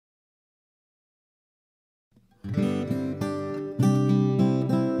Thank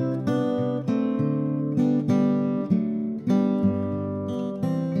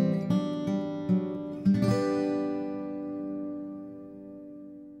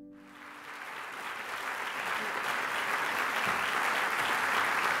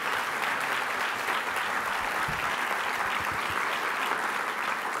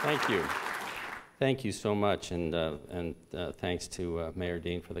you. Thank you so much, and thanks to Mayor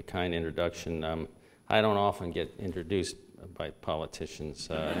Dean for the kind introduction. I don't often get introduced by politicians.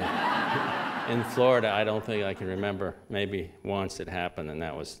 In Florida, I don't think I can remember. Maybe once it happened, and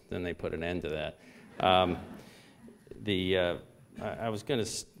then they put an end to that. I was going to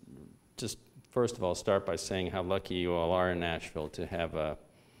just first of all start by saying how lucky you all are in Nashville to have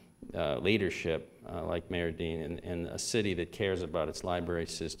leadership like Mayor Dean in a city that cares about its library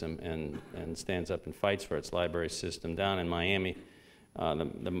system and stands up and fights for its library system. Down in Miami,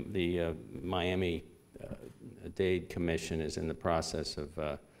 the Miami Dade Commission is in the process of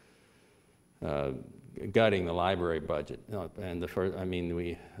gutting the library budget. And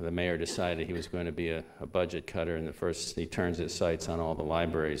the mayor decided he was going to be a budget cutter, and he turns his sights on all the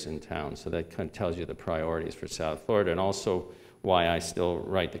libraries in town. So that kind of tells you the priorities for South Florida, and also why I still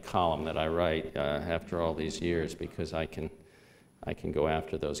write the column that I write after all these years, because I can go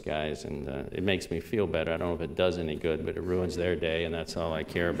after those guys, and it makes me feel better. I don't know if it does any good, but it ruins their day, and that's all I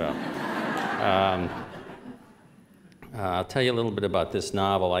care about. I'll tell you a little bit about this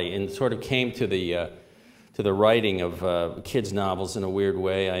novel. I sort of came to the writing of kids' novels in a weird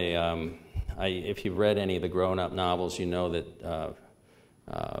way. If you've read any of the grown-up novels, you know that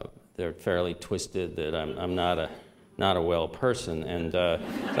they're fairly twisted, that I'm not a well person, and so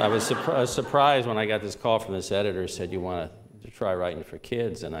I was surprised when I got this call from this editor who said, "You want to try writing for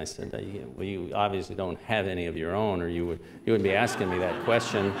kids?" And I said, "Well, you obviously don't have any of your own, or you would be asking me that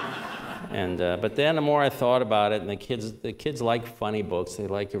question." And but then the more I thought about it, and the kids like funny books, they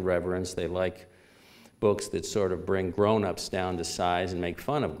like irreverence, they like books that sort of bring grown-ups down to size and make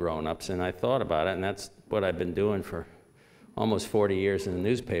fun of grown-ups. And I thought about it, and that's what I've been doing for almost 40 years in the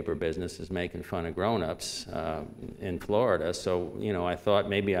newspaper business, is making fun of grown-ups in Florida. So, you know, I thought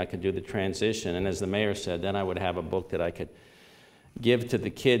maybe I could do the transition. And as the mayor said, then I would have a book that I could give to the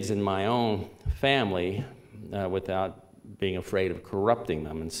kids in my own family without being afraid of corrupting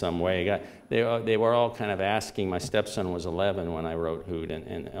them in some way. They were all kind of asking. My stepson was 11 when I wrote Hoot,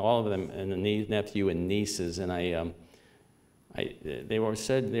 and all of them, and the nephew and nieces, and they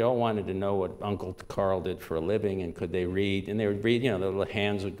all wanted to know what Uncle Carl did for a living, and could they read, and they would read, you know, their little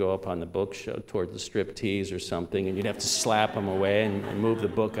hands would go up on the bookshelf toward the striptease or something, and you'd have to slap them away and move the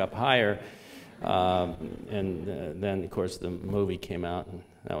book up higher. Then, of course, the movie came out, and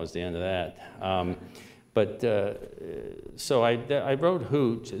that was the end of that. So I wrote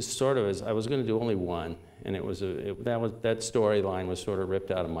Hoot as sort of as I was going to do only one, and that storyline was sort of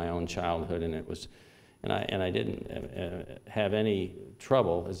ripped out of my own childhood, and it was. And I didn't have any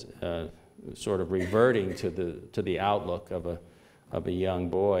trouble sort of reverting to the outlook of a young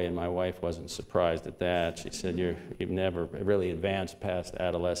boy, and my wife wasn't surprised at that. She said, "You've never really advanced past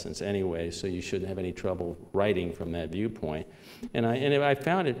adolescence anyway, so you shouldn't have any trouble writing from that viewpoint." And I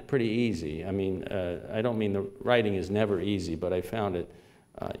found it pretty easy. I mean, I don't mean the writing is never easy, but I found it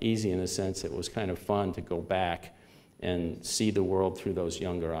easy in the sense it was kind of fun to go back and see the world through those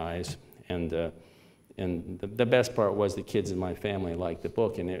younger eyes. And the best part was the kids in my family liked the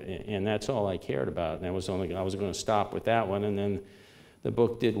book, and that's all I cared about. And I was going to stop with that one, and then the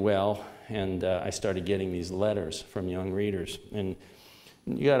book did well, and I started getting these letters from young readers. And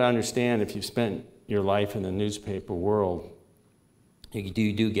you got to understand, if you've spent your life in the newspaper world,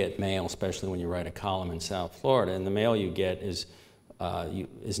 you do get mail, especially when you write a column in South Florida, and the mail you get is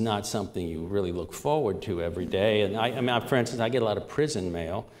not something you really look forward to every day. And I mean, for instance, I get a lot of prison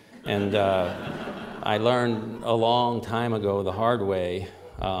mail. And I learned a long time ago the hard way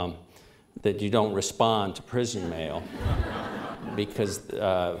that you don't respond to prison mail, because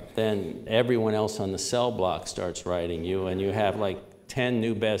then everyone else on the cell block starts writing you, and you have like 10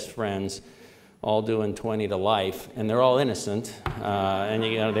 new best friends all doing 20 to life, and they're all innocent, and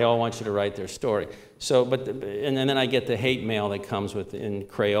they all want you to write their story. So, and then I get the hate mail that comes in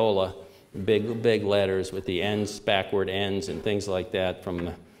Crayola, big letters with the ends, backward ends, and things like that from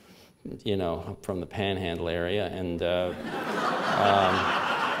the from the Panhandle area, and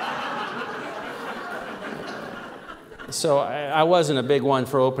so I wasn't a big one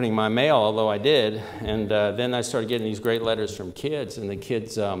for opening my mail, although I did, and then I started getting these great letters from kids, and the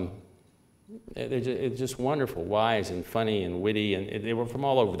kids, they're just wonderful, wise and funny and witty, and they were from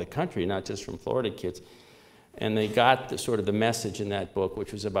all over the country, not just from Florida kids. And they got the, sort of the message in that book,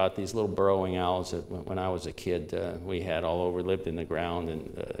 which was about these little burrowing owls that when I was a kid we had all over, lived in the ground,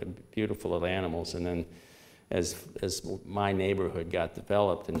 and beautiful little animals. And then as my neighborhood got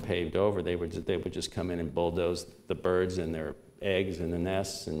developed and paved over, they would just come in and bulldoze the birds and their eggs in the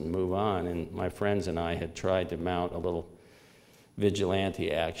nests and move on. And my friends and I had tried to mount a little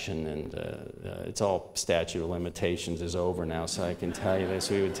vigilante action, and it's all statute of limitations is over now, so I can tell you this.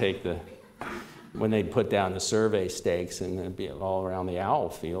 We would take when they'd put down the survey stakes and it'd be all around the owl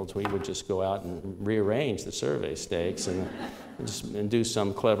fields, we would just go out and rearrange the survey stakes and do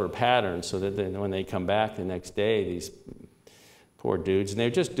some clever pattern so that then when they come back the next day, these poor dudes, and they're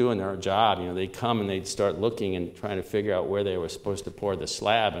just doing their job. You know, they'd come and they'd start looking and trying to figure out where they were supposed to pour the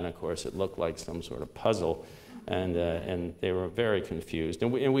slab, and of course it looked like some sort of puzzle, and they were very confused.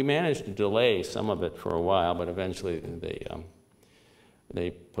 And we managed to delay some of it for a while, but eventually they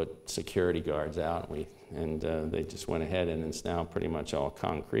put security guards out, and they just went ahead, and it's now pretty much all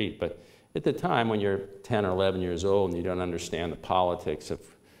concrete. But at the time, when you're 10 or 11 years old and you don't understand the politics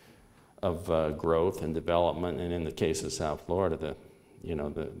of growth and development, and in the case of South Florida,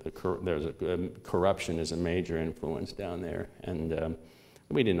 corruption is a major influence down there, and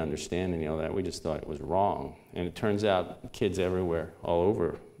we didn't understand any of that. We just thought it was wrong, and it turns out kids everywhere, all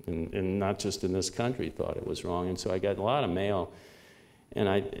over, and not just in this country, thought it was wrong. And so I got a lot of mail. And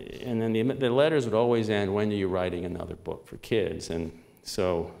then the letters would always end, "When are you writing another book for kids?" And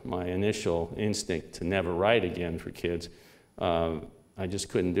so my initial instinct to never write again for kids, I just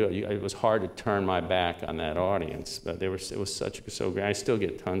couldn't do it. It was hard to turn my back on that audience. But it was so great. I still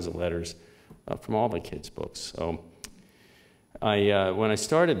get tons of letters from all the kids' books. So when I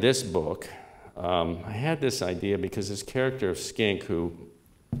started this book, I had this idea because this character of Skink, who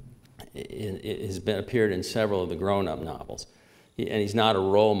has appeared in several of the grown-up novels, and he's not a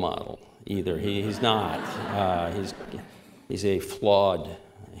role model either. He's not. He's a flawed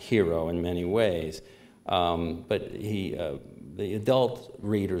hero in many ways. But the adult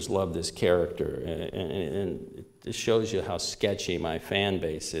readers love this character, and it shows you how sketchy my fan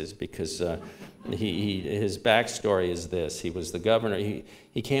base is, because his backstory is this. He was the governor.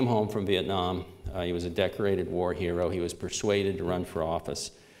 He came home from Vietnam. He was a decorated war hero. He was persuaded to run for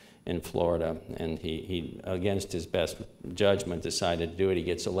office in Florida, and he against his best judgment decided to do it. He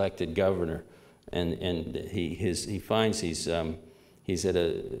gets elected governor, and he finds he has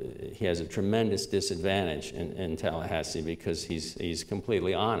a tremendous disadvantage in Tallahassee, because he's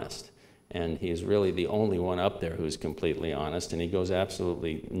completely honest, and he's really the only one up there who's completely honest, and he goes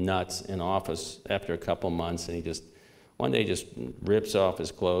absolutely nuts in office after a couple months, and he one day just rips off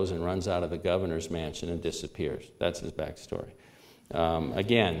his clothes and runs out of the governor's mansion and disappears. That's his backstory. And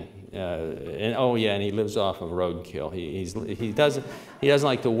he lives off of roadkill. He doesn't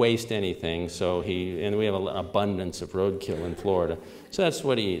like to waste anything. So and we have an abundance of roadkill in Florida. So that's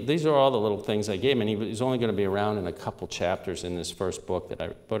what these are all the little things I gave him. And he's only going to be around in a couple chapters in this first book that I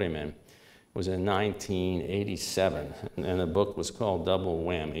put him in. It was in 1987, and the book was called Double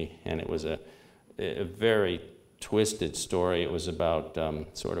Whammy, and it was a very twisted story. It was about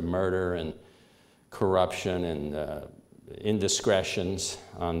sort of murder and corruption and indiscretions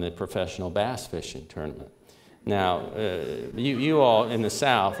on the professional bass fishing tournament. Now, you all in the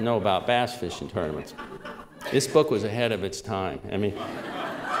South know about bass fishing tournaments. This book was ahead of its time. I mean,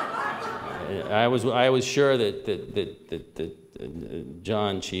 I was sure that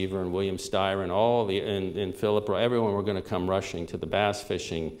John Cheever and William Styron, and Philip Roy, everyone were going to come rushing to the bass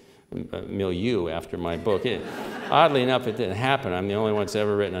fishing milieu after my book. Oddly enough, it didn't happen. I'm the only one that's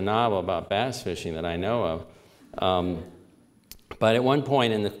ever written a novel about bass fishing that I know of. But at one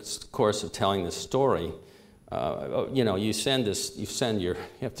point in the course of telling this story, you know, you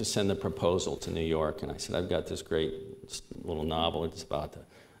have to send the proposal to New York, and I said, I've got this great little novel. It's about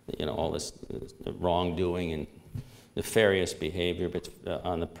all this wrongdoing and nefarious behavior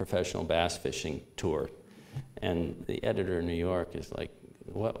on the professional bass fishing tour, and the editor in New York is like,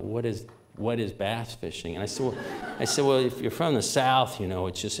 what is bass fishing? And I said, well, if you're from the South, you know,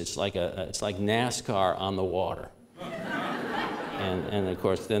 it's like NASCAR on the water. And of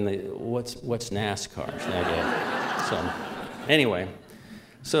course, then what's NASCAR? So anyway,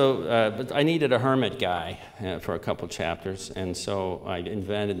 but I needed a hermit guy for a couple chapters, and so I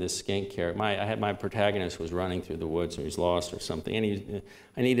invented this skink character. My protagonist was running through the woods, or he was lost or something, and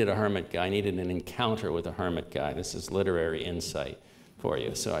I needed a hermit guy. I needed an encounter with a hermit guy. This is literary insight for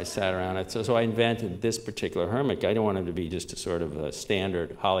you. So I sat around. So I invented this particular hermit guy. I didn't want him to be just a sort of a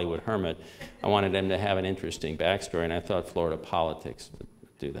standard Hollywood hermit. I wanted him to have an interesting backstory, and I thought Florida politics would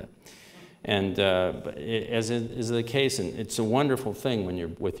do that. And as is the case, and it's a wonderful thing when you're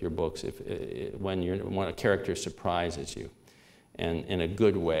with your books, when a character surprises you, and in a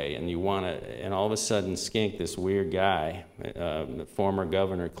good way, and you want to, and all of a sudden Skink, this weird guy, the former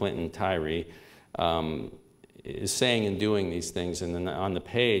Governor Clinton Tyree, is saying and doing these things on the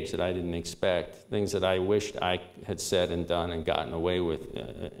page that I didn't expect, things that I wished I had said and done and gotten away with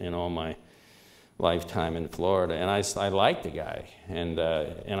in all my lifetime in Florida. And I liked the guy, and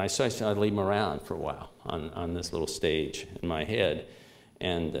I said I'd leave him around for a while on this little stage in my head.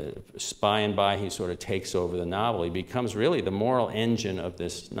 And by and by, he sort of takes over the novel. He becomes really the moral engine of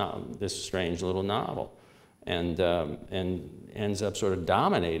this strange little novel, and ends up sort of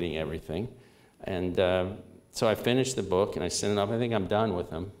dominating everything. And so I finished the book and I sent it off. I think I'm done with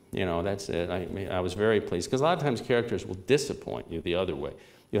him. You know, that's it. I was very pleased, because a lot of times characters will disappoint you the other way.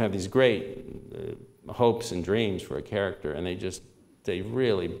 You have these great hopes and dreams for a character, and they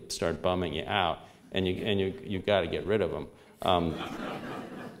really start bumming you out, and you've got to get rid of them.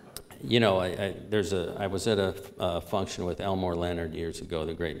 You know, I was at a function with Elmore Leonard years ago,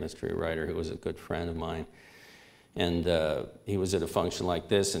 the great mystery writer, who was a good friend of mine. And he was at a function like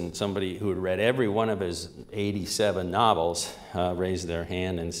this, and somebody who had read every one of his 87 novels raised their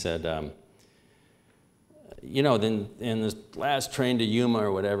hand and said, you know, then in this last Train to Yuma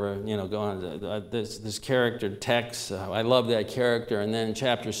or whatever, you know, go on, this character Tex, I love that character, and then in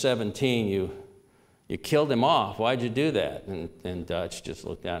chapter 17 you killed him off. Why'd you do that? And Dutch just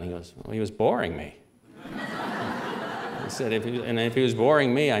looked out and he goes, well, he was boring me. He said, if he was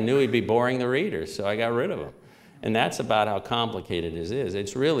boring me, I knew he'd be boring the readers, so I got rid of him. And that's about how complicated it is.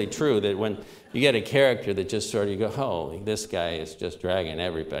 It's really true that when you get a character that just sort of, you go, oh, this guy is just dragging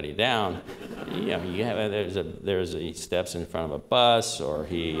everybody down. You know, he steps in front of a bus, or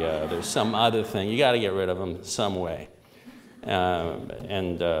there's some other thing. You got to get rid of him some way.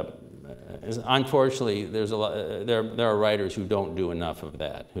 Unfortunately, there are writers who don't do enough of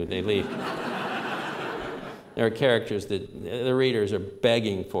that, who they leave. There are characters that the readers are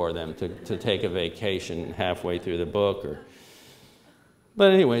begging for them to take a vacation halfway through the book.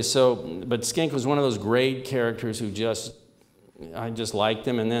 But anyway, but Skink was one of those great characters who I just liked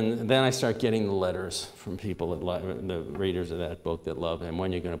him. And then I start getting the letters from people, the readers of that book that love him.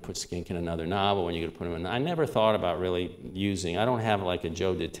 When you're going to put Skink in another novel, when you're going to put him in. I never thought about really I don't have like a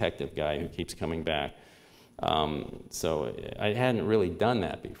Joe Detective guy who keeps coming back. So I hadn't really done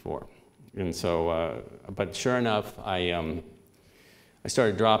that before. And so, but sure enough, I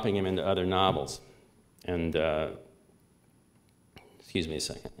started dropping him into other novels, and excuse me a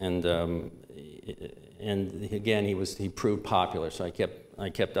second, and again he proved popular, so I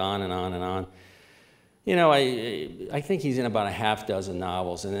kept on and on and on. You know, I think he's in about a half dozen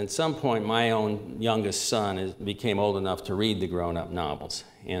novels, and at some point my own youngest son became old enough to read the grown-up novels,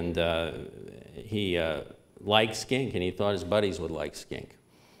 and he liked Skink, and he thought his buddies would like Skink.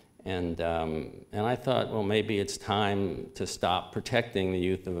 And I thought, well, maybe it's time to stop protecting the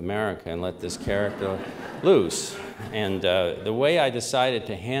youth of America and let this character loose. And the way I decided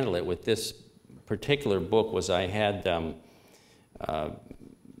to handle it with this particular book was I had, the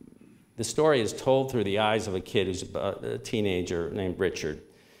story is told through the eyes of a kid who's a teenager named Richard,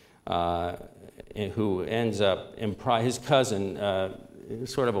 who ends up, his cousin,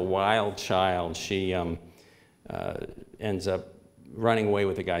 sort of a wild child, she ends up running away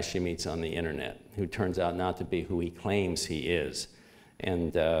with a guy she meets on the internet, who turns out not to be who he claims he is.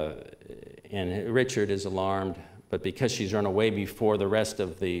 And Richard is alarmed, but because she's run away before the rest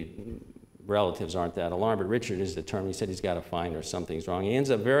of the relatives aren't that alarmed, but Richard is determined. He said he's got to find her, something's wrong. He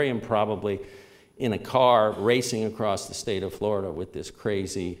ends up very improbably in a car racing across the state of Florida with this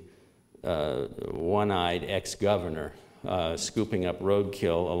crazy one-eyed ex-governor scooping up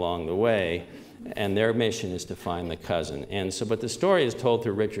roadkill along the way. And their mission is to find the cousin. And so, but the story is told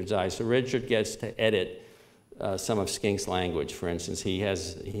through Richard's eyes. So Richard gets to edit some of Skink's language. For instance, he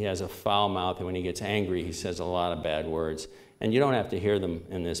has a foul mouth, and when he gets angry, he says a lot of bad words. And you don't have to hear them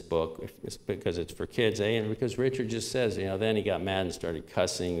in this book because it's for kids, and because Richard just says, you know, then he got mad and started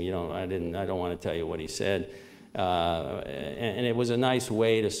cussing. You know, I don't want to tell you what he said. And it was a nice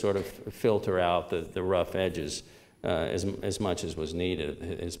way to sort of filter out the rough edges. As much as was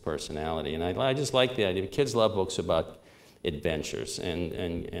needed, his personality. And I just like the idea. Kids love books about adventures, and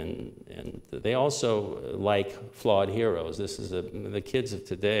they also like flawed heroes. The kids of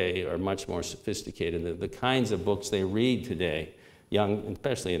today are much more sophisticated. The kinds of books they read today,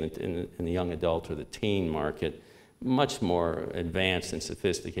 especially in the young adult or the teen market, much more advanced and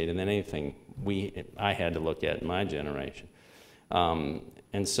sophisticated than anything I had to look at in my generation.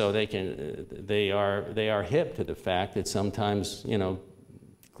 And so they are hip to the fact that sometimes, you know,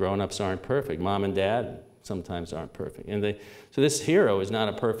 Grown-ups aren't perfect. Mom and dad sometimes aren't perfect. And so this hero is not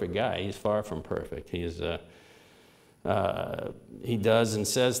a perfect guy. He's far from perfect. He does and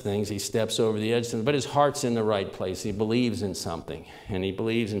says things, he steps over the edge, but his heart's in the right place. He believes in something, and he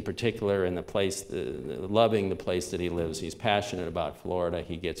believes in particular in the place, loving the place that he lives. He's passionate about Florida.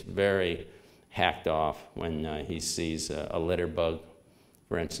 He gets very hacked off when he sees a litter bug,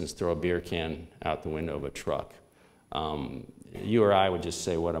 for instance, throw a beer can out the window of a truck. You or I would just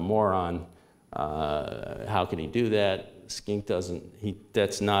say, what a moron. How can he do that? Skink doesn't,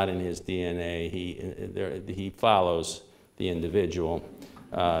 that's not in his DNA. He follows the individual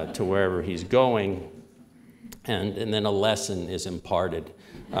to wherever he's going, and then a lesson is imparted.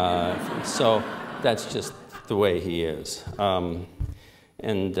 So that's just the way he is. What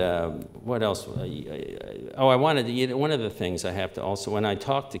else? Oh, I wanted to, one of the things I have to also, when I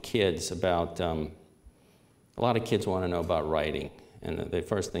talk to kids about, a lot of kids want to know about writing. And the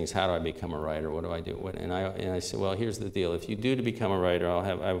first thing is, how do I become a writer? What do I do? And I say, well, here's the deal. If you do to become a writer,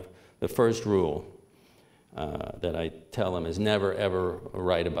 I've the first rule that I tell them is never, ever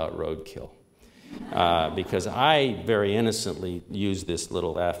write about roadkill. Because I very innocently used this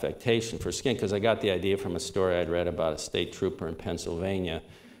little affectation for Skink, because I got the idea from a story I'd read about a state trooper in Pennsylvania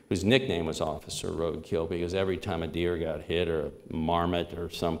whose nickname was Officer Roadkill, because every time a deer got hit or a marmot or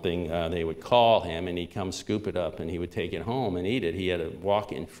something, they would call him and he'd come scoop it up and he would take it home and eat it. He had a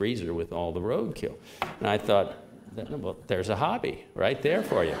walk-in freezer with all the roadkill. And I thought, well, there's a hobby right there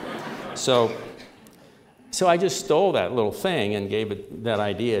for you. So I just stole that little thing and gave it that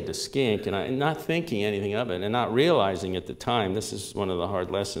idea to Skink, and not thinking anything of it and not realizing at the time, this is one of the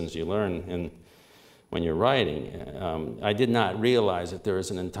hard lessons you learn when you're writing. I did not realize that there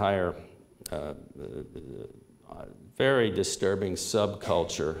is an entire very disturbing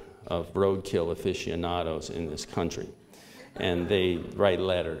subculture of roadkill aficionados in this country. And they write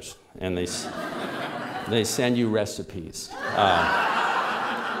letters, and they send you recipes.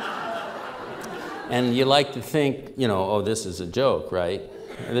 And you like to think, you know, oh, this is a joke, right?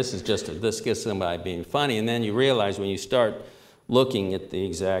 This is just this gets somebody being funny. And then you realize when you start looking at the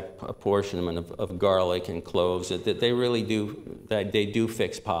exact apportionment of garlic and cloves, that they really do, that they do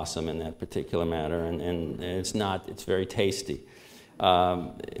fix possum in that particular matter, and it's very tasty.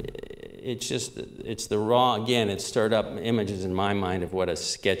 It's just, it's the raw, again, it stirred up images in my mind of what a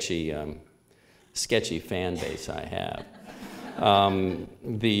sketchy fan base I have.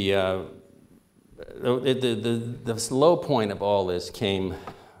 The low point of all this came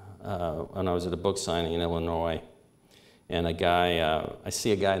when I was at a book signing in Illinois. And a guy, I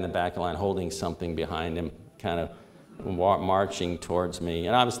see a guy in the back of the line holding something behind him, kind of marching towards me.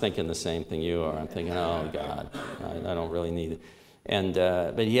 And I was thinking the same thing you are. I'm thinking, oh, God, I don't really need it. And,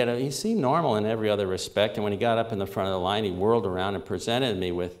 but he seemed normal in every other respect. And when he got up in the front of the line, he whirled around and presented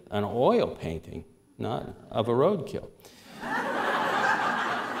me with an oil painting, not of a roadkill.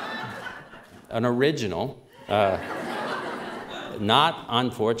 An original. Not,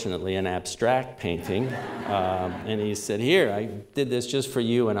 unfortunately, an abstract painting. And he said, here, I did this just for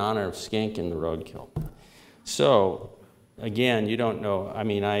you in honor of Skink and the roadkill. So, again, you don't know, I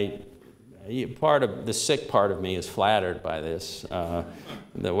mean, part of the sick part of me is flattered by this.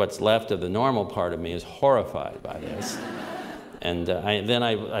 What's left of the normal part of me is horrified by this. And then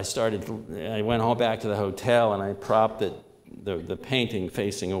I went home back to the hotel and I propped the painting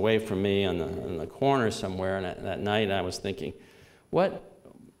facing away from me in the corner somewhere. And that night I was thinking, what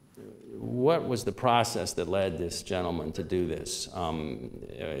was the process that led this gentleman to do this?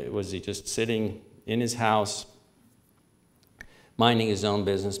 Was he just sitting in his house, minding his own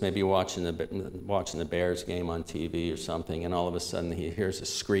business, maybe watching the Bears game on TV or something, and all of a sudden he hears a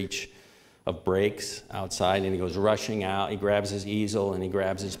screech of brakes outside, and he goes rushing out. He grabs his easel and he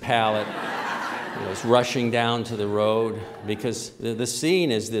grabs his palette. He goes rushing down to the road, because the scene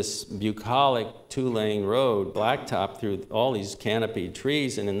is this bucolic two-lane road, blacktop through all these canopied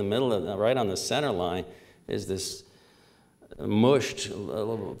trees, and in the middle of, right on the center line, is this mushed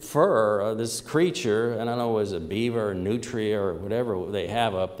fur, this creature. I don't know, was it a beaver or nutria or whatever they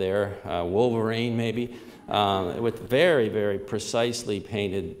have up there, Wolverine maybe, with very, very precisely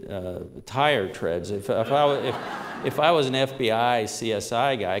painted tire treads. If I was an FBI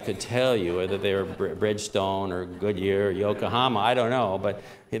CSI guy, I could tell you whether they were Bridgestone or Goodyear or Yokohama, I don't know, but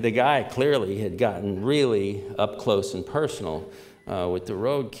the guy clearly had gotten really up close and personal with the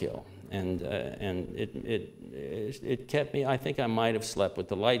roadkill. And it kept me, I think I might have slept with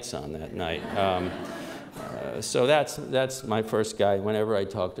the lights on that night. So that's my first guide. Whenever I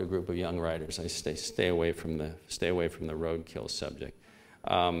talk to a group of young writers, I stay away from the roadkill subject.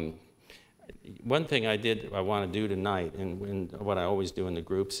 one thing I want to do tonight, and what I always do in the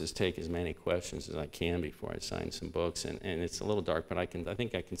groups, is take as many questions as I can before I sign some books. And it's a little dark, but I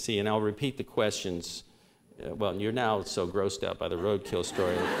think I can see. And I'll repeat the questions. Well, you're now so grossed out by the roadkill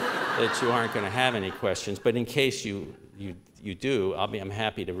story that you aren't going to have any questions. But in case you do, I'm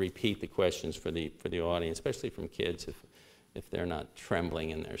happy to repeat the questions for the audience, especially from kids if they're not trembling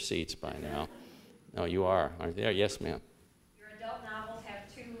in their seats by now. No, you are, aren't you? Yes, ma'am. Your adult novels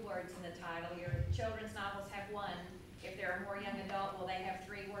have 2 words in the title. Your children's novels have 1. If they're a more young adult, will they have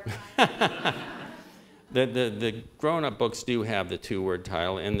 3-word titles? The grown-up books do have the 2-word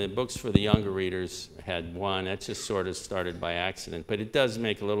title, and the books for the younger readers had 1. That just sort of started by accident, but it does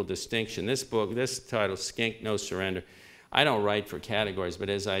make a little distinction. This title, Skink, No Surrender, I don't write for categories, but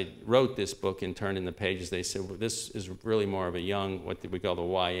as I wrote this book and turned in the pages, they said, well, this is really more of a young, what we call the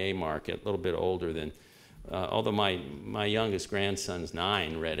YA market, a little bit older than, although my youngest grandson's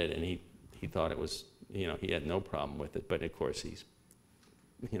 9 read it, and he thought it was, he had no problem with it, but of course he's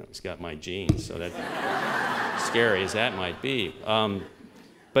got my genes, so that's scary as that might be.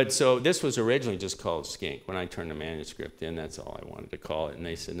 But so this was originally just called Skink. When I turned the manuscript in, that's all I wanted to call it. And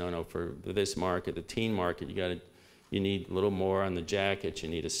they said, no, for this market, the teen market, you need a little more on the jacket. You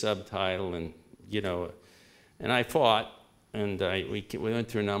need a subtitle, and and I fought, and we went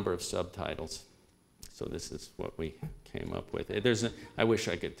through a number of subtitles. So this is what we came up with. I wish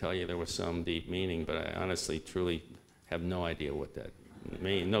I could tell you there was some deep meaning, but I honestly, truly have no idea what that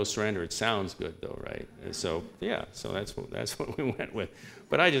means. No surrender. It sounds good though, right? And so yeah, so that's what we went with.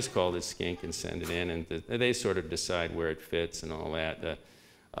 But I just called it Skink and send it in, and they sort of decide where it fits and all that.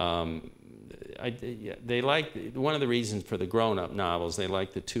 They like, one of the reasons for the grown-up novels, they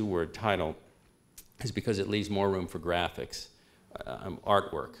like the 2-word title, is because it leaves more room for graphics,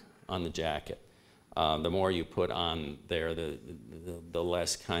 artwork on the jacket. The more you put on there, the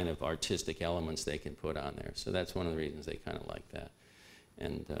less kind of artistic elements they can put on there. So that's one of the reasons they kind of like that.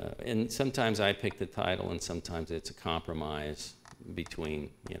 And sometimes I pick the title, and sometimes it's a compromise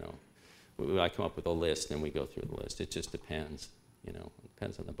between, I come up with a list and we go through the list. It just depends, it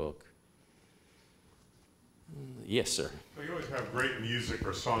depends on the book. Yes, sir. So you always have great music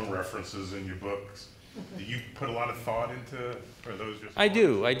or song references in your books. Do you put a lot of thought into, or those just? I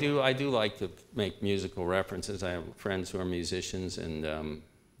do like to make musical references. I have friends who are musicians, and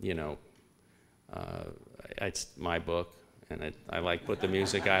it's my book, and I like put the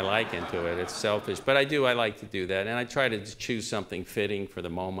music I like into it. It's selfish, but I like to do that, and I try to choose something fitting for the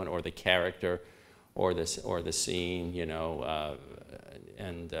moment or the character, or the scene,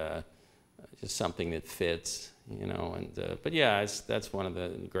 and just something that fits, but yeah, that's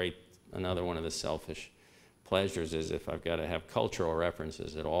another one of the selfish pleasures is if I've got to have cultural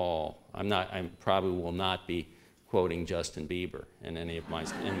references at all. I probably will not be quoting Justin Bieber in any of my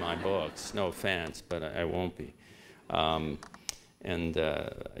books. No offense, but I won't be. I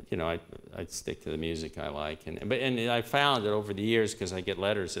stick to the music I like, and I found that over the years, because I get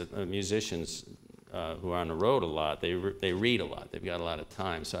letters of musicians who are on the road a lot, they read a lot. They've got a lot of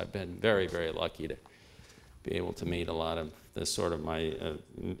time, so I've been very, very lucky to be able to meet a lot of the sort of my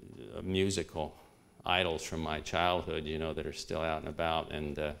musical idols from my childhood, that are still out and about.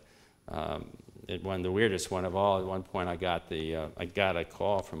 And the weirdest one of all, at one point I got a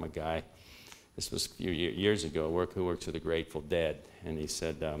call from a guy. This was a few years ago, who works with the Grateful Dead, and he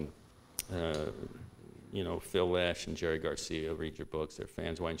said, Phil Lesh and Jerry Garcia read your books. They're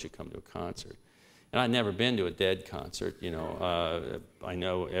fans. Why don't you come to a concert? And I'd never been to a Dead concert, I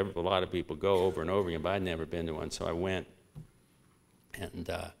know a lot of people go over and over again, but I'd never been to one, so I went, and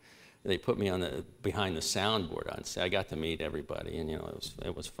they put me behind the soundboard on stage. I got to meet everybody, and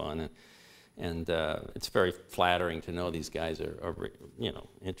it was fun, and it's very flattering to know these guys are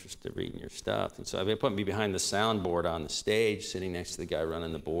interested in reading your stuff, and so they put me behind the soundboard on the stage, sitting next to the guy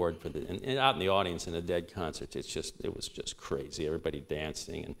running the board and out in the audience in a Dead concert. It was just crazy. Everybody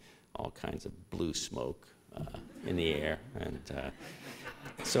dancing and all kinds of blue smoke in the air. And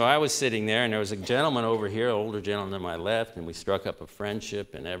so I was sitting there, and there was a gentleman over here, an older gentleman to my left, and we struck up a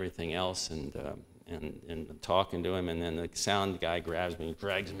friendship and everything else, and talking to him, and then the sound guy grabs me and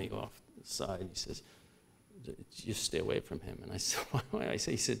drags me off the side. He says, just stay away from him. And I said, why?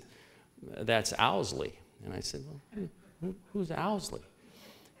 He said, that's Owsley. And I said, well, who's Owsley?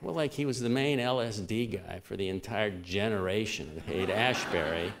 Well, like he was the main LSD guy for the entire generation of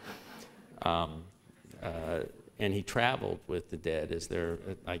Haight-Ashbury. And he traveled with the Dead as their,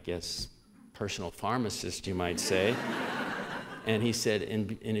 I guess, personal pharmacist, you might say. And he said,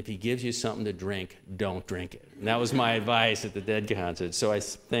 and if he gives you something to drink, don't drink it. And that was my advice at the Dead concert. So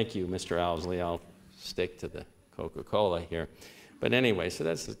thank you, Mr. Owsley. I'll stick to the Coca-Cola here. But anyway, so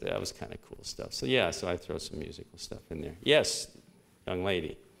that was kind of cool stuff. So yeah, so I throw some musical stuff in there. Yes, young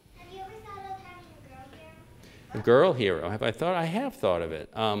lady. Have you ever thought of having a girl hero? A girl hero. Have I thought? I have thought of it.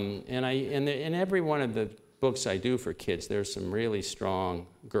 And in every one of the books I do for kids, there's some really strong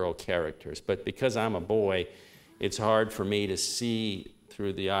girl characters. But because I'm a boy, it's hard for me to see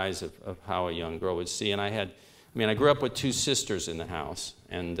through the eyes of how a young girl would see. And I grew up with two sisters in the house,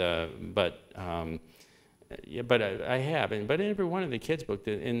 and but I have. But in every one of the kids' books,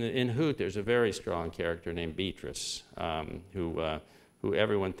 in Hoot, there's a very strong character named Beatrice, who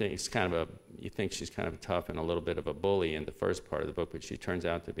everyone thinks you think she's kind of tough and a little bit of a bully in the first part of the book, but she turns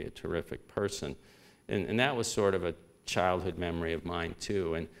out to be a terrific person. And that was sort of a childhood memory of mine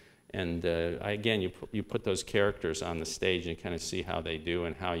too. And again, you put those characters on the stage and kind of see how they do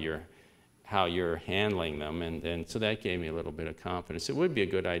and how you're handling them, and so that gave me a little bit of confidence. It would be a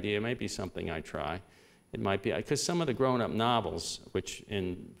good idea. It might be something I try. It might be, because some of the grown-up novels, which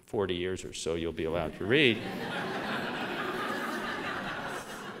in 40 years or so you'll be allowed to read,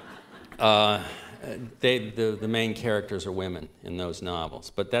 the main characters are women in those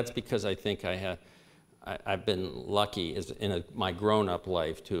novels. But that's because I think I've been lucky in my grown-up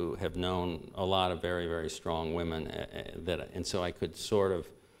life to have known a lot of very, very strong women, and so I could sort of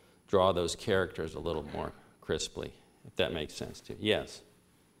draw those characters a little more crisply, if that makes sense to you. Yes?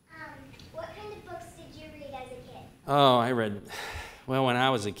 What kind of books did you read as a kid? Oh, well, when I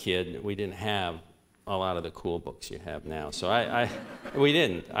was a kid, we didn't have a lot of the cool books you have now. So we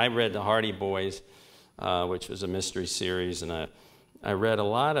didn't. I read the Hardy Boys, which was a mystery series, and I read a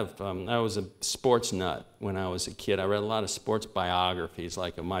lot of, I was a sports nut when I was a kid. I read a lot of sports biographies,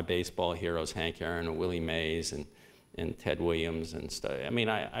 like of my baseball heroes, Hank Aaron and Willie Mays and Ted Williams and stuff. I mean,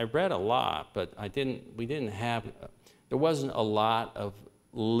 I read a lot, but there wasn't a lot of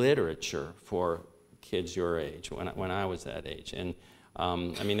literature for kids your age when I was that age. And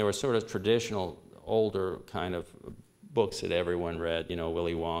I mean, there were sort of traditional, older kind of books that everyone read,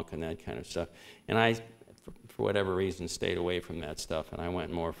 Willy Wonka and that kind of stuff. And I, for whatever reason, stayed away from that stuff, and I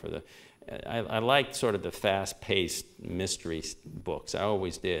went more for I liked sort of the fast-paced mystery books. I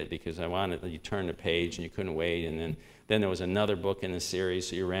always did, because you turn the page and you couldn't wait, and then there was another book in the series,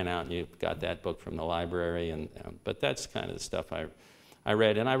 so you ran out and you got that book from the library. But that's kind of the stuff I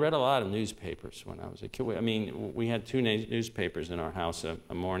read. And I read a lot of newspapers when I was a kid. I mean, we had two newspapers in our house, a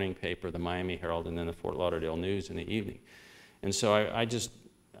morning paper, the Miami Herald, and then the Fort Lauderdale News in the evening. And so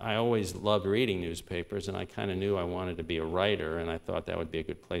I always loved reading newspapers, and I kind of knew I wanted to be a writer, and I thought that would be a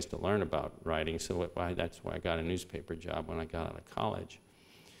good place to learn about writing, so that's why I got a newspaper job when I got out of college.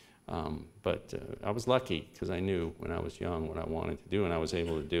 But I was lucky, because I knew when I was young what I wanted to do, and I was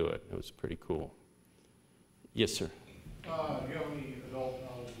able to do it. It was pretty cool. Yes, sir? Do you have any adult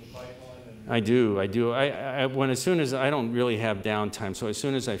novels in the pipeline? I do. As soon as I don't really have downtime, so as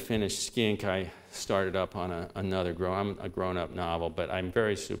soon as I finish Skink, I started up on another grown-up novel, but I'm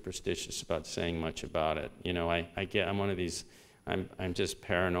very superstitious about saying much about it. I'm one of these. I'm just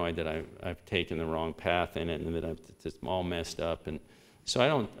paranoid that I've taken the wrong path in it, and that it's all messed up, and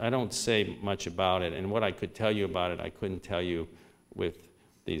so I don't say much about it. And what I could tell you about it, I couldn't tell you with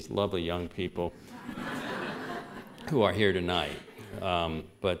these lovely young people who are here tonight.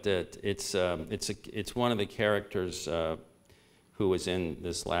 But it's one of the characters who was in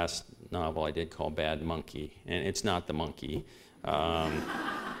this last novel I did called Bad Monkey, and it's not the monkey. And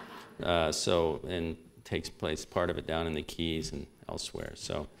takes place, part of it down in the Keys and elsewhere.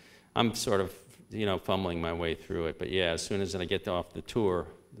 So I'm sort of, fumbling my way through it. But yeah, as soon as I get off the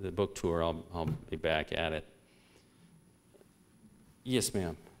book tour, I'll be back at it. Yes,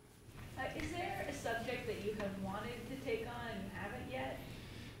 ma'am. Is there a subject that you have wanted to take on and you haven't yet?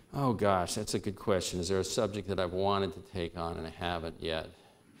 Oh gosh, that's a good question. Is there a subject that I've wanted to take on and I haven't yet?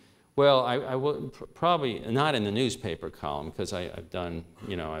 Well, I will probably not in the newspaper column, because I've done,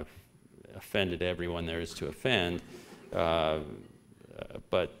 I've offended everyone there is to offend. But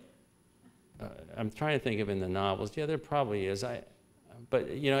I'm trying to think of in the novels. Yeah, there probably is. But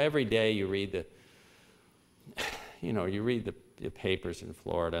every day you read the papers in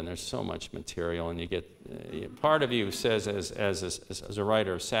Florida, and there's so much material, and you get part of you says as a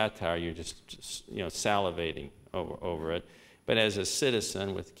writer of satire, you're just salivating over it. But as a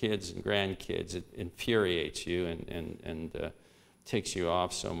citizen with kids and grandkids, it infuriates you and ticks you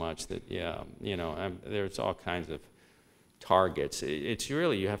off so much that there's all kinds of targets. It's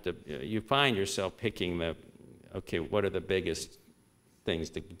really you find yourself picking what are the biggest things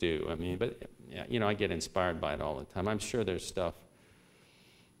to do. I mean, but I get inspired by it all the time. I'm sure there's stuff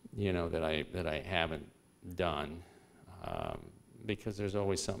that I haven't done because there's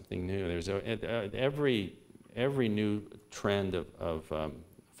always something new. There's every new trend of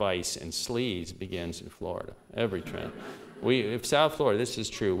vice and sleaze begins in Florida. Every trend. If South Florida, this is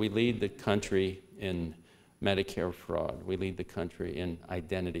true. We lead the country in Medicare fraud. We lead the country in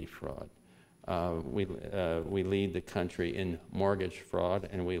identity fraud. We lead the country in mortgage fraud,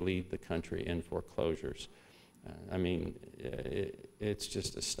 and we lead the country in foreclosures. I mean, it's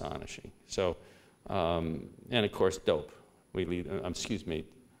just astonishing. So, and of course, dope. We lead, excuse me,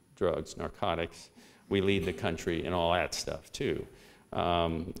 drugs, narcotics. We lead the country in all that stuff too.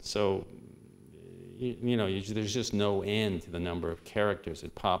 So, you know, there's just no end to the number of characters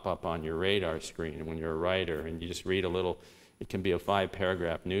that pop up on your radar screen when you're a writer, and you just read a little. It can be a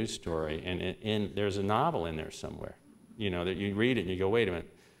 5-paragraph news story, and there's a novel in there somewhere. You know, that you read it and you go, wait a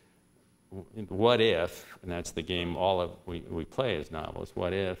minute. What if? And that's the game. All of we play as novels.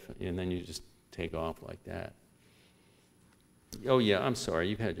 What if? And then you just take off like that. Oh yeah, I'm sorry.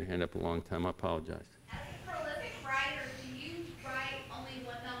 You've had your hand up a long time. I apologize. As a prolific writer, do you write only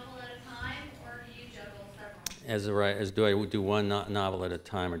one novel at a time, or do you juggle several? Do I do one novel at a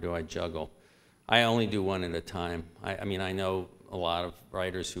time, or do I juggle? I only do one at a time. I mean, I know a lot of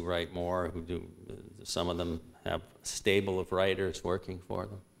writers who write more, who do. Some of them have a stable of writers working for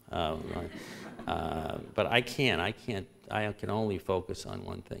them. But I can't. I can only focus on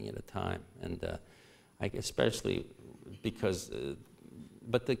one thing at a time, and especially because.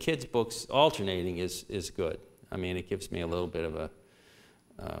 But the kids' books alternating is good. I mean, it gives me a little bit of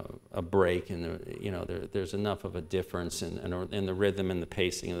a break, and you know, there's enough of a difference in the rhythm and the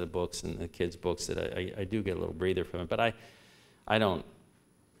pacing of the books and the kids' books that I do get a little breather from it. But I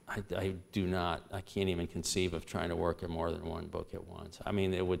can't even conceive of trying to work on more than one book at once. I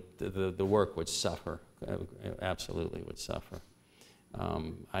mean, the work would suffer. It absolutely would suffer.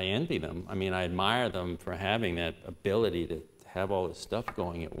 I envy them. I mean, I admire them for having that ability to have all this stuff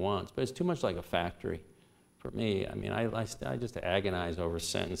going at once. But it's too much like a factory for me. I mean, I just agonize over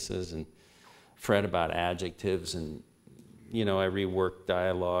sentences and fret about adjectives, and, you know, I rework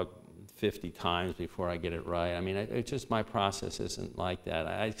dialogue 50 times before I get it right. I mean, it's just my process isn't like that.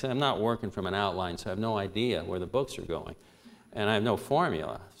 I'm not working from an outline, so I have no idea where the books are going. And I have no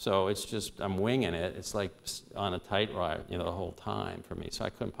formula. So it's just, I'm winging it. It's like on a tightrope, you know, the whole time for me. So I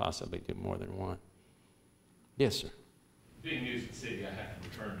couldn't possibly do more than one. Yes, sir. Being Music City, I have to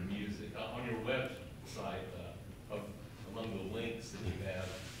return to music. On your website, among the links that you have,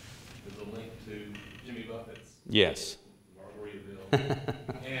 there's a link to Jimmy Buffett's. Yes.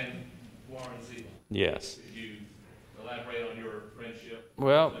 Margaritaville. And Warren Zevon. Yes. Could you elaborate on your friendship?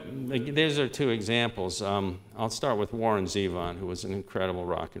 Well, these are two examples. I'll start with Warren Zevon, who was an incredible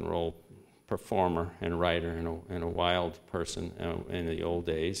rock and roll performer and writer and a wild person in the old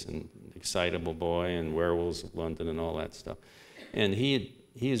days, and excitable boy and Werewolves of London and all that stuff. And he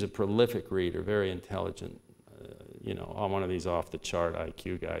is a prolific reader, very intelligent, you know, one of these off-the-chart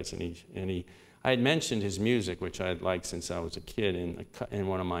IQ guys. I had mentioned his music, which I'd liked since I was a kid, in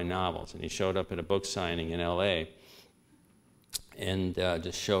one of my novels. And he showed up at a book signing in L.A. and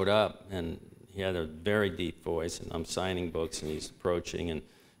just showed up, and he had a very deep voice. And I'm signing books, and he's approaching, and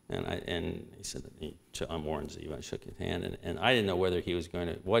he said, "I'm Warren Zevon." I shook his hand, and I didn't know whether he was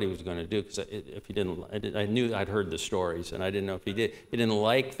what he was going to do, because if he didn't, I knew I'd heard the stories, and I didn't know if he didn't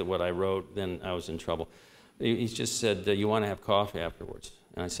like what I wrote, then I was in trouble. He just said, "You want to have coffee afterwards?"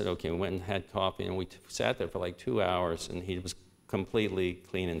 And I said, "Okay." We went and had coffee, and we sat there for like 2 hours, and he was completely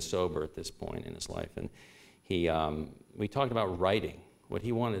clean and sober at this point in his life. And we talked about writing. What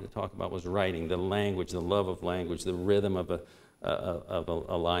he wanted to talk about was writing, the language, the love of language, the rhythm of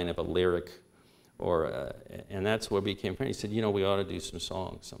a line of a lyric, and that's where we became friends. He said, "You know, we ought to do some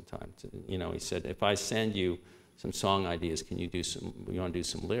songs sometime." You know, he said, "If I send you some song ideas, you want to do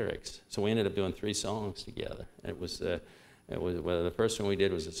some lyrics?" So we ended up doing 3 songs together. Well, the first one we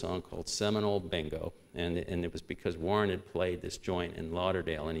did was a song called Seminole Bingo, and it was because Warren had played this joint in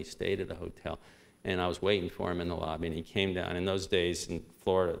Lauderdale, and he stayed at a hotel, and I was waiting for him in the lobby, and he came down. In those days in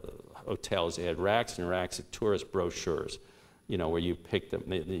Florida, hotels, they had racks and racks of tourist brochures, you know, where you picked them.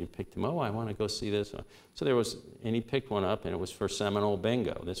 Oh, I want to go see this. So and he picked one up, and it was for Seminole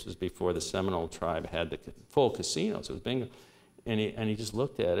Bingo. This was before the Seminole tribe had the full casinos. It was bingo. And he just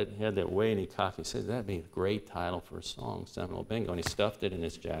looked at it, he had that way, and he cocked. He said, "That'd be a great title for a song, Seminole Bingo." And he stuffed it in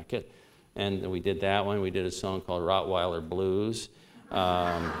his jacket. And we did that one. We did a song called Rottweiler Blues.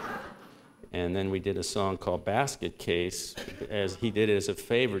 And then we did a song called Basket Case, as he did it as a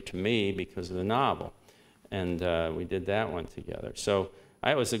favor to me because of the novel. And we did that one together. So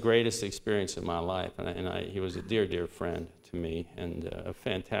it was the greatest experience of my life. And he was a dear, dear friend to me, and a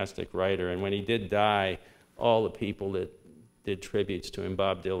fantastic writer. And when he did die, all the people that did tributes to him,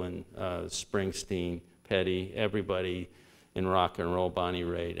 Bob Dylan, Springsteen, Petty, everybody in rock and roll, Bonnie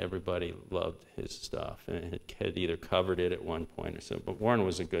Raitt, everybody loved his stuff and had either covered it at one point or so. But Warren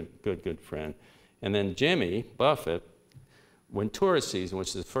was a good friend. And then Jimmy Buffett, when Tourist Season, which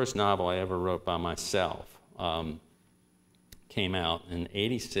is the first novel I ever wrote by myself, came out in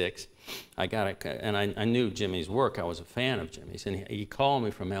 '86, I got it, and I knew Jimmy's work. I was a fan of Jimmy's, and he called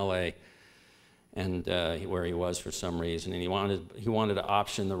me from L.A. and where he was for some reason, and he wanted to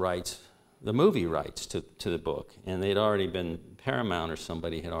option the rights, the movie rights to the book, and they'd already been Paramount or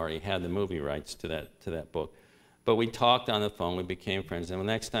somebody had already had the movie rights to that book. But we talked on the phone, we became friends, and the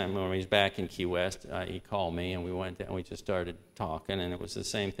next time when he was back in Key West, he called me, and we went down, we just started talking, and it was the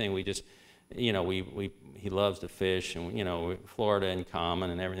same thing. We just, you know, he loves to fish, and you know, Florida in common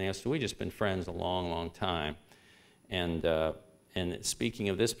and everything else. So we just been friends a long time. And speaking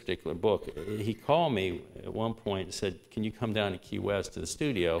of this particular book, he called me at one point and said, "Can you come down to Key West to the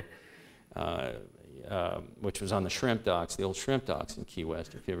studio?" Which was on the shrimp docks, the old shrimp docks in Key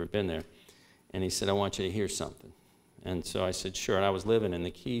West, if you've ever been there. And he said, "I want you to hear something." And so I said, "Sure." And I was living in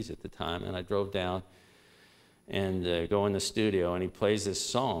the Keys at the time, and I drove down and go in the studio, and he plays this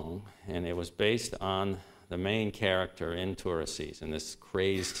song, and it was based on the main character in Tourist Season, this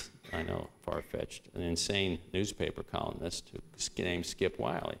crazed, I know, far-fetched, an insane newspaper columnist named Skip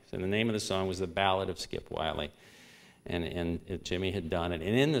Wiley. So the name of the song was The Ballad of Skip Wiley. And Jimmy had done it.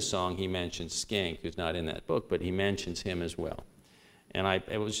 And in the song, he mentions Skink, who's not in that book, but he mentions him as well. And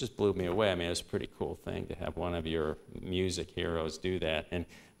it was just blew me away. I mean, it was a pretty cool thing to have one of your music heroes do that. And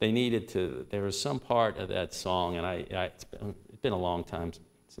they needed to, there was some part of that song, and it's been a long time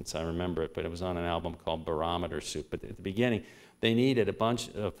since I remember it, but it was on an album called Barometer Soup. But at the beginning, they needed a bunch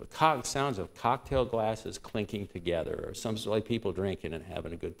of sounds of cocktail glasses clinking together, or some like people drinking and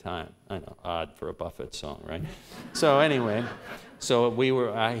having a good time. I know, odd for a Buffett song, right? So anyway, so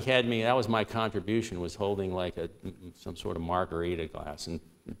that was my contribution, was holding like some sort of margarita glass and,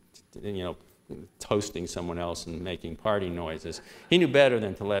 you know, toasting someone else and making party noises. He knew better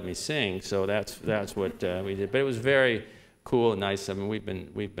than to let me sing, so that's what we did. But it was very cool and nice. I mean,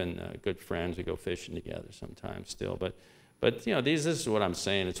 we've been good friends. We go fishing together sometimes still. But you know, this is what I'm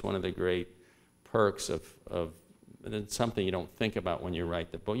saying. It's one of the great perks of and it's something you don't think about when you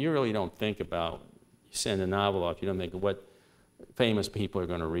write the book. You really don't think about, you send a novel off, you don't think of what famous people are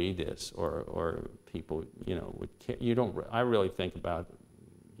going to read this, or people, you know, I really think about,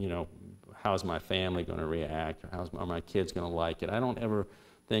 you know, how's my family going to react, or are my kids going to like it. I don't ever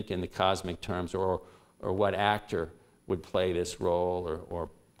think in the cosmic terms, or what actor would play this role or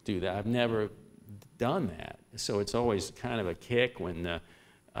do that. I've never done that. So it's always kind of a kick when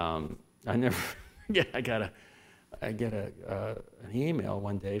I never forget, I get an email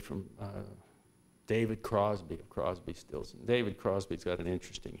one day from David Crosby of Crosby, Stills. David Crosby's got an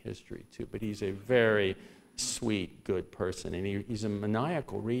interesting history too, but he's a very sweet, good person, and he's a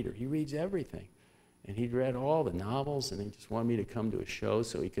maniacal reader. He reads everything. And he'd read all the novels, and he just wanted me to come to a show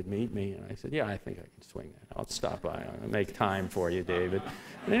so he could meet me. And I said, "Yeah, I think I can swing that. I'll stop by. I'll make time for you, David."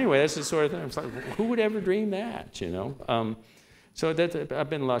 And anyway, that's the sort of thing. I was like, who would ever dream that, you know? So I've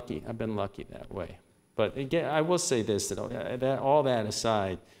been lucky. I've been lucky that way. But again, I will say this, that all that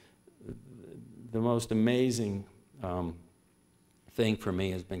aside, the most amazing thing for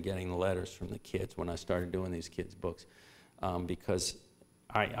me has been getting the letters from the kids when I started doing these kids' books, because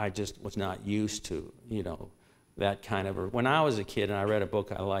I just was not used to, you know, that kind of when I was a kid and I read a book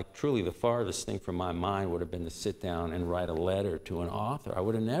I liked, truly the farthest thing from my mind would have been to sit down and write a letter to an author. I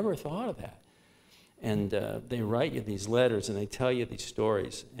would have never thought of that. And they write you these letters, and they tell you these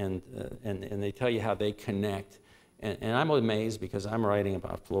stories, and they tell you how they connect. And I'm amazed because I'm writing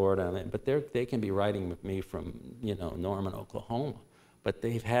about Florida, but they can be writing with me from, you know, Norman, Oklahoma. But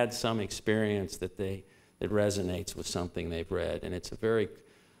they've had some experience that resonates with something they've read, and it's a very,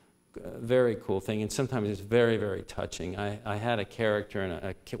 very cool thing. And sometimes it's very, very touching. I had a character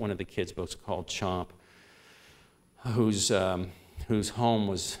in one of the kids' books called Chomp, whose home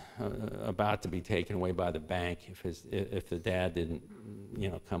was about to be taken away by the bank if the dad didn't, you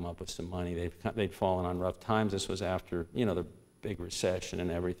know, come up with some money. They'd fallen on rough times. This was after, you know, the big recession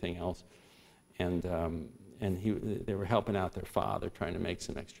and everything else, and they were helping out their father, trying to make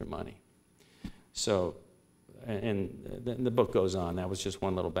some extra money. So, and the book goes on. That was just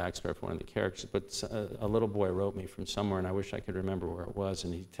one little backstory for one of the characters. But a little boy wrote me from somewhere, and I wish I could remember where it was.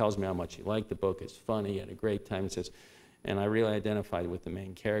 And he tells me how much he liked the book. It's funny. He had a great time. He says, and I really identified with the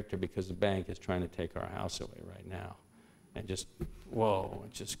main character because the bank is trying to take our house away right now. And just, whoa,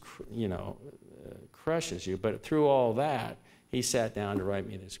 it just, you know, crushes you. But through all that, he sat down to write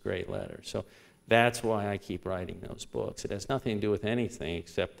me this great letter. So that's why I keep writing those books. It has nothing to do with anything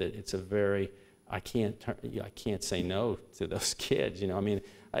except that it's a very I can't say no to those kids. I mean,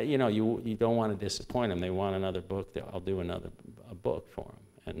 you don't want to disappoint them. They want another book. I'll do a book for them.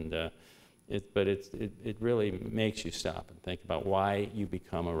 And it really makes you stop and think about why you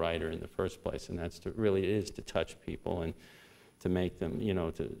become a writer in the first place, and that's really is to touch people and to make them,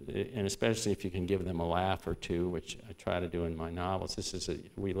 and especially if you can give them a laugh or two, which I try to do in my novels.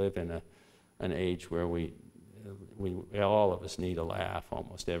 We live in an age where we all of us need a laugh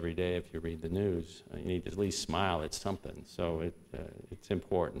almost every day. If you read the news, you need to at least smile at something. So it's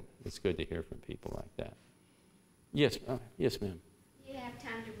important. It's good to hear from people like that. Yes, yes, ma'am. Do you have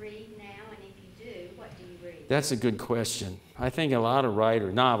time to read now? And if you do, what do you read? That's a good question. I think a lot of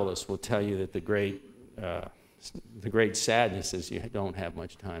novelists will tell you that the great sadness is you don't have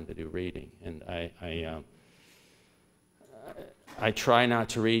much time to do reading. And I try not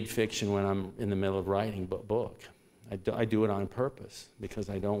to read fiction when I'm in the middle of writing a book. I do it on purpose because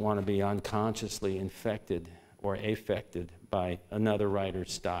I don't want to be unconsciously infected or affected by another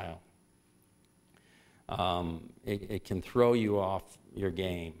writer's style. It can throw you off your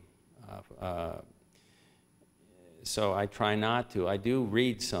game. So I try not to. I do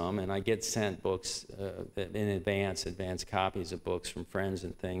read some, and I get sent books in advance copies of books from friends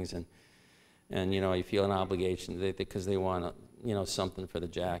and things, and you feel an obligation because they want something for the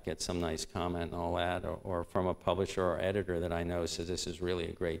jacket, some nice comment and all that, or from a publisher or editor that I know says this is really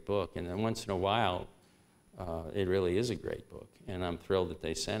a great book, and then once in a while it really is a great book, and I'm thrilled that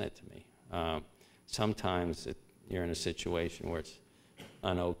they sent it to me. Sometimes you're in a situation where it's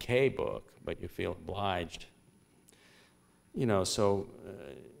an okay book, but you feel obliged. So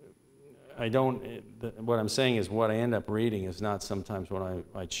I don't, what I'm saying is what I end up reading is not sometimes what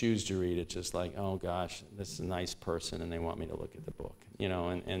I choose to read. It's just like, oh gosh, this is a nice person and they want me to look at the book,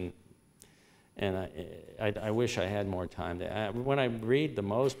 and I wish I had more time to, when I read the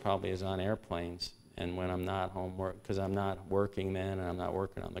most probably is on airplanes and when I'm not home because I'm not working then and I'm not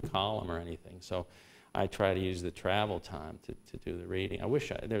working on the column or anything. So I try to use the travel time to do the reading. I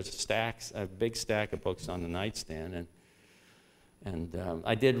wish there's a big stack of books on the nightstand, and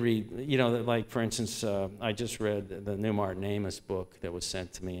I did read, like for instance, I just read the new Martin Amis book that was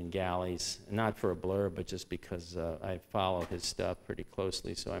sent to me in galleys, not for a blurb, but just because I follow his stuff pretty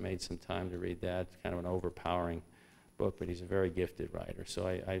closely, so I made some time to read that. It's kind of an overpowering book, but he's a very gifted writer, so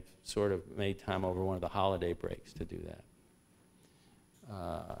I sort of made time over one of the holiday breaks to do that.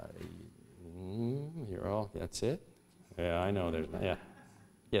 That's it? Yeah, I know there's, yeah.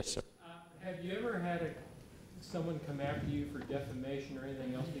 Yes, sir. Have you ever had someone come after you for defamation or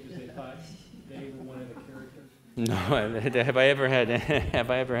anything else because they thought they were one of the characters? No, have I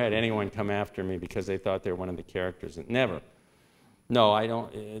ever had anyone come after me because they thought they were one of the characters? Never. No, I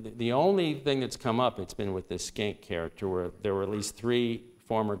don't. The only thing that's come up, it's been with this skink character, where there were at least 3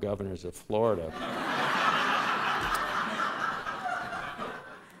 former governors of Florida.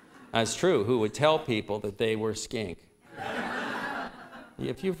 That's true, who would tell people that they were skink.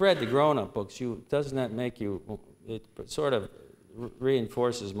 If you've read the grown-up books, doesn't that make you, it sort of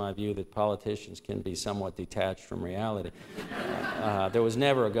reinforces my view that politicians can be somewhat detached from reality. There was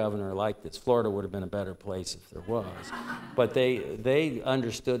never a governor like this. Florida would have been a better place if there was. But they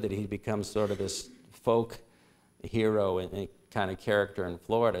understood that he'd become sort of this folk hero and kind of character in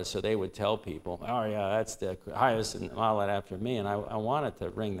Florida, so they would tell people, oh yeah, that's the Hiaasen, all that after me, and I wanted to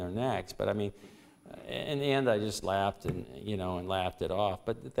wring their necks, but I mean, in the end I just laughed and laughed it off,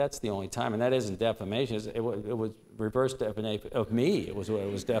 but that's the only time, and that isn't defamation, it was reverse defamation of me, it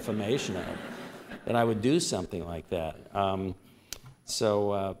was defamation of, that I would do something like that.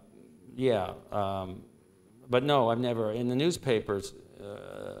 But no, I've never, in the newspapers,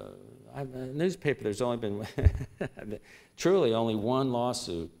 there's only been truly only one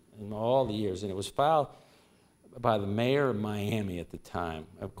lawsuit in all the years, and it was filed by the mayor of Miami at the time.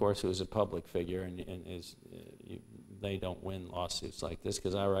 Of course, it was a public figure, and they don't win lawsuits like this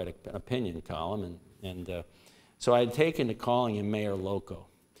because I write an opinion column, and so I had taken to calling him Mayor Loco,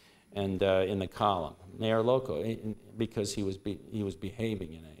 and in the column, Mayor Loco, because he was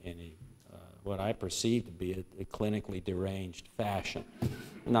behaving in a what I perceived to be a clinically deranged fashion.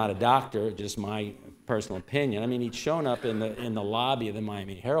 Not a doctor, just my personal opinion. I mean, he'd shown up in the lobby of the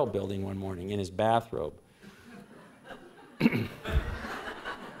Miami Herald building one morning in his bathrobe.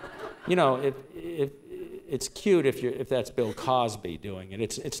 It's cute if that's Bill Cosby doing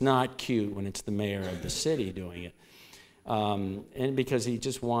it. It's not cute when it's the mayor of the city doing it. And because he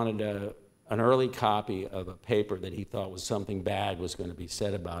just wanted an early copy of a paper that he thought was something bad was going to be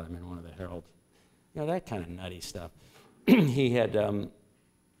said about him in one of the Heralds. That kind of nutty stuff. He had,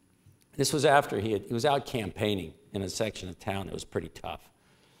 this was after he was out campaigning in a section of town that was pretty tough.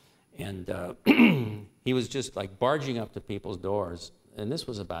 And he was just like barging up to people's doors. And this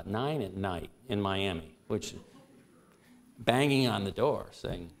was about 9 at night in Miami, which banging on the door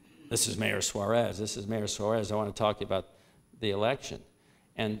saying, "This is Mayor Suarez, this is Mayor Suarez, I want to talk to you about the election."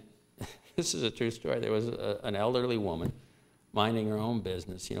 And this is a true story. There was an elderly woman minding her own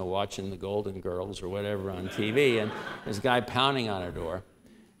business, you know, watching the Golden Girls or whatever on TV, and this guy pounding on her door.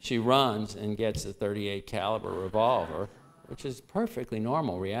 She runs and gets a .38 caliber revolver, which is perfectly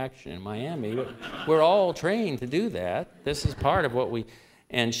normal reaction in Miami. We're all trained to do that. This is part of what we,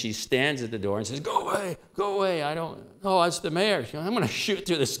 and she stands at the door and says, go away, I don't, oh, it's the mayor. She goes, "I'm going to shoot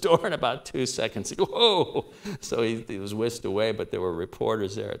through this door in about 2 seconds." He goes, "Whoa." So he was whisked away, but there were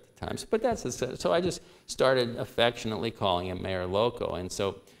reporters there at the time. But that's the, so I just started affectionately calling him Mayor Loco. And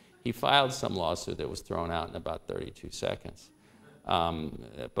so he filed some lawsuit that was thrown out in about 32 seconds.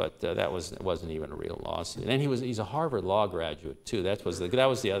 But that wasn't even a real lawsuit. And he's a Harvard Law graduate too. That was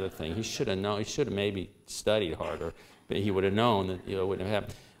the other thing. He should have known. He should have maybe studied harder, but he would have known that it wouldn't have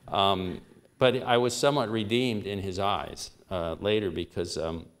happened. But I was somewhat redeemed in his eyes later because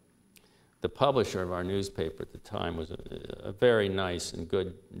the publisher of our newspaper at the time was a very nice and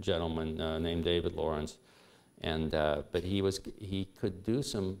good gentleman named David Lawrence, and but he could do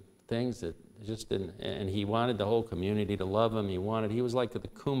some things that just didn't, and he wanted the whole community to love him. He was like the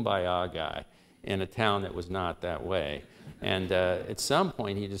kumbaya guy in a town that was not that way. And at some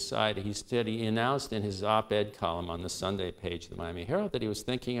point he decided, he announced in his op-ed column on the Sunday page of the Miami Herald that he was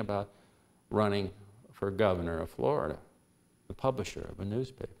thinking about running for governor of Florida, the publisher of a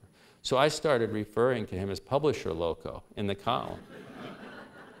newspaper. So I started referring to him as Publisher Loco in the column.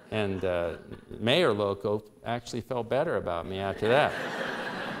 And Mayor Loco actually felt better about me after that.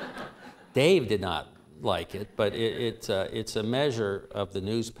 Dave did not like it, but it's a measure of the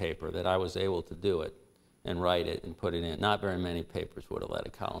newspaper that I was able to do it and write it and put it in. Not very many papers would have let a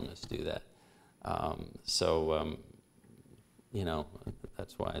columnist do that. You know,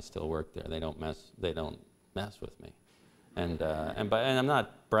 that's why I still work there. They don't mess with me. And I'm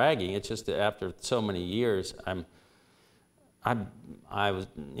not bragging. It's just that after so many years, I've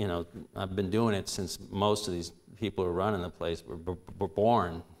been doing it since most of these people who are running the place were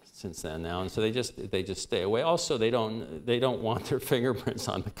born since then now, and so they just stay away. Also, they don't want their fingerprints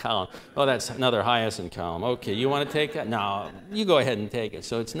on the column. Oh, that's another Hiaasen column. Okay, you want to take that? No, you go ahead and take it.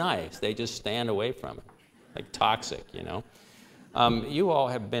 So it's nice. They just stand away from it, like toxic, you know. You all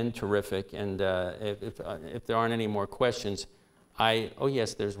have been terrific, and if there aren't any more questions, oh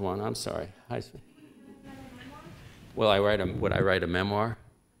yes, there's one. I'm sorry. Would I write a memoir?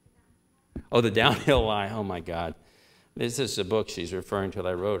 Oh, the downhill lie. Oh my God. This is a book she's referring to that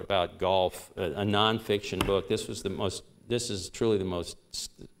I wrote about golf, a nonfiction book. This is truly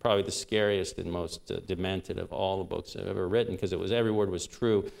probably the scariest and most demented of all the books I've ever written, because every word was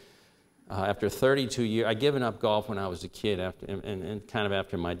true. After 32 years, I'd given up golf when I was a kid, and kind of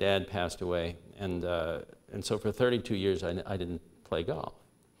after my dad passed away, and so for 32 years I didn't play golf,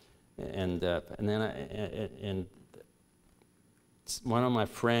 and then one of my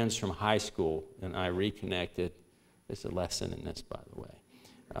friends from high school and I reconnected. There's a lesson in this, by the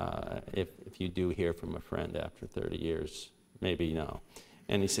way. If you do hear from a friend after 30 years, maybe you know.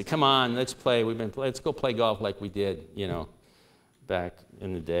 And he said, "Come on, let's play. Let's go play golf like we did, you know, back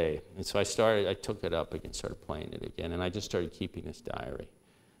in the day." And so I took it up again, started playing it again, and I just started keeping this diary.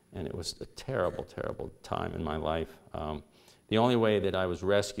 And it was a terrible, terrible time in my life. The only way that I was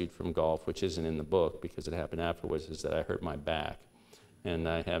rescued from golf, which isn't in the book because it happened afterwards, is that I hurt my back, and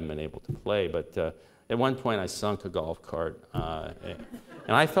I haven't been able to play. But at one point, I sunk a golf cart,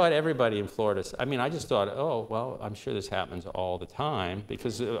 and I thought everybody in Florida, I just thought, oh, well, I'm sure this happens all the time,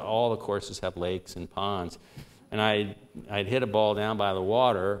 because all the courses have lakes and ponds. And I'd hit a ball down by the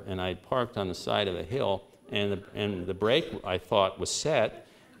water, and I'd parked on the side of a hill, and the brake, I thought, was set,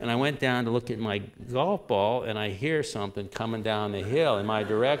 and I went down to look at my golf ball, and I hear something coming down the hill in my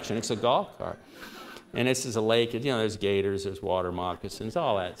direction. It's a golf cart. And this is a lake, you know, there's gators, there's water moccasins,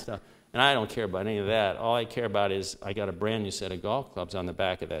 all that stuff. And I don't care about any of that. All I care about is I got a brand new set of golf clubs on the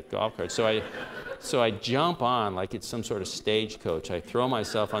back of that golf cart. So I jump on like it's some sort of stagecoach. I throw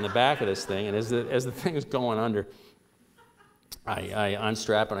myself on the back of this thing, and as the thing is going under, I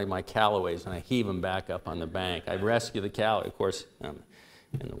unstrap my Callaways and I heave them back up on the bank. I rescue the Callaway, of course,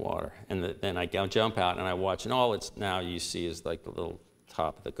 in the water. And then I jump out and I watch, and all it's now you see is like the little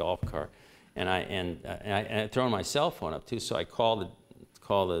top of the golf cart. And I throw my cell phone up too, so I call the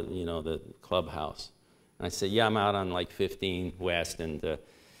clubhouse, and I said, "Yeah, I'm out on like 15 West, and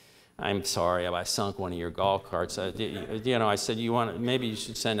I'm sorry, I sunk one of your golf carts. I said, maybe you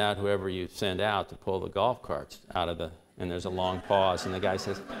should send out whoever you send out to pull the golf carts out of the." And there's a long pause, and the guy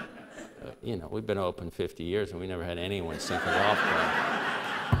says, you know, we've been open 50 years and we never had anyone sink a golf cart.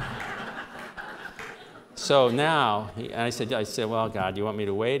 So now, I said, well, God, do you want me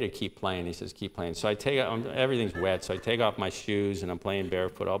to wait or keep playing? He says, keep playing. So I take, everything's wet, so I take off my shoes and I'm playing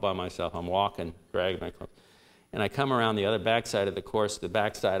barefoot all by myself. I'm walking, dragging my clothes. And I come around the other backside of the course, the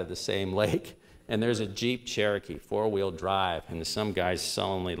backside of the same lake, and there's a Jeep Cherokee, 4-wheel drive, and some guy's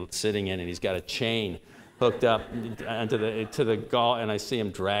sullenly sitting in it. He's got a chain hooked up to the golf, and I see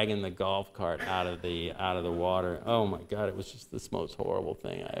him dragging the golf cart out of the water. Oh my God, it was just the most horrible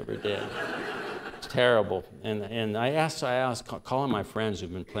thing I ever did. It's terrible. And I asked calling my friends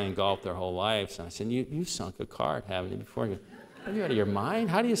who've been playing golf their whole lives, and I said, you sunk a cart, haven't you, before? Are you out of your mind?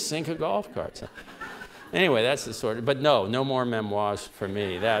 How do you sink a golf cart? So, anyway, that's the sort of, but no more memoirs for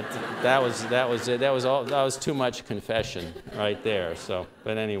me. That was it. That was too much confession right there. So,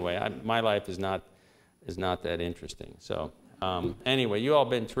 but anyway, my life is not that interesting. So, anyway, you all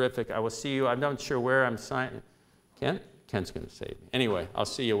been terrific. I will see you. I'm not sure where I'm signing. Kent's going to save me. Anyway, I'll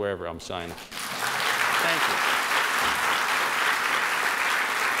see you wherever I'm signing. Thank you.